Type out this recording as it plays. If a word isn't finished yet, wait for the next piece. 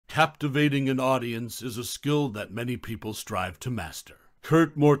Captivating an audience is a skill that many people strive to master.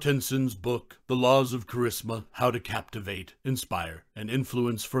 Kurt Mortensen's book, The Laws of Charisma: How to Captivate, Inspire, and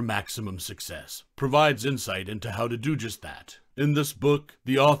Influence for Maximum Success, provides insight into how to do just that. In this book,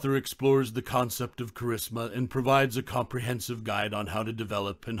 the author explores the concept of charisma and provides a comprehensive guide on how to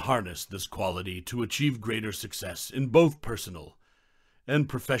develop and harness this quality to achieve greater success in both personal and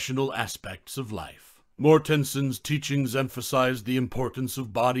professional aspects of life. Mortensen's teachings emphasize the importance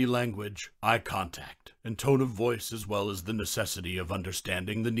of body language, eye contact, and tone of voice, as well as the necessity of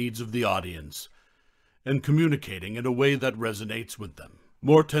understanding the needs of the audience and communicating in a way that resonates with them.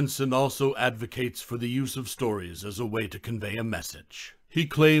 Mortensen also advocates for the use of stories as a way to convey a message. He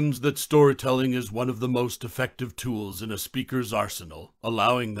claims that storytelling is one of the most effective tools in a speaker's arsenal,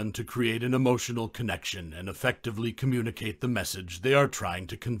 allowing them to create an emotional connection and effectively communicate the message they are trying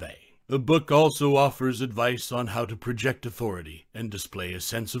to convey. The book also offers advice on how to project authority and display a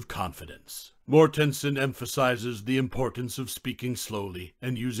sense of confidence. Mortensen emphasizes the importance of speaking slowly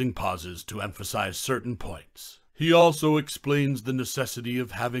and using pauses to emphasize certain points. He also explains the necessity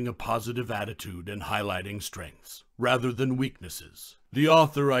of having a positive attitude and highlighting strengths, rather than weaknesses. The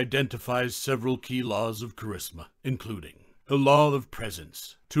author identifies several key laws of charisma, including the law of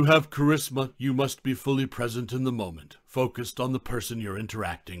presence. To have charisma, you must be fully present in the moment, focused on the person you're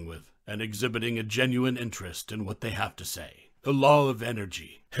interacting with, and exhibiting a genuine interest in what they have to say. The law of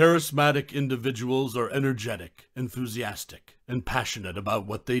energy. Charismatic individuals are energetic, enthusiastic, and passionate about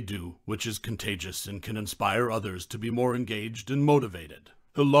what they do, which is contagious and can inspire others to be more engaged and motivated.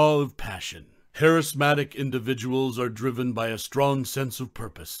 The law of passion. Charismatic individuals are driven by a strong sense of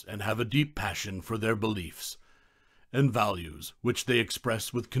purpose and have a deep passion for their beliefs and values, which they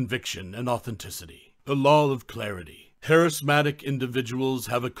express with conviction and authenticity. The law of clarity. Charismatic individuals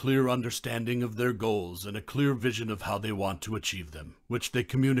have a clear understanding of their goals and a clear vision of how they want to achieve them, which they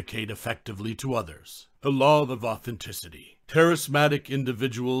communicate effectively to others. The law of authenticity. Charismatic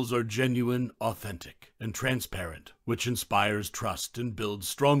individuals are genuine, authentic, and transparent, which inspires trust and builds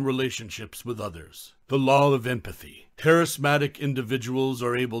strong relationships with others. The law of empathy. Charismatic individuals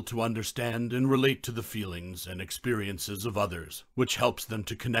are able to understand and relate to the feelings and experiences of others, which helps them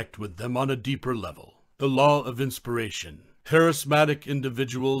to connect with them on a deeper level. The law of inspiration. Charismatic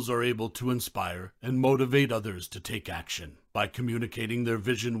individuals are able to inspire and motivate others to take action by communicating their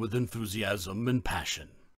vision with enthusiasm and passion.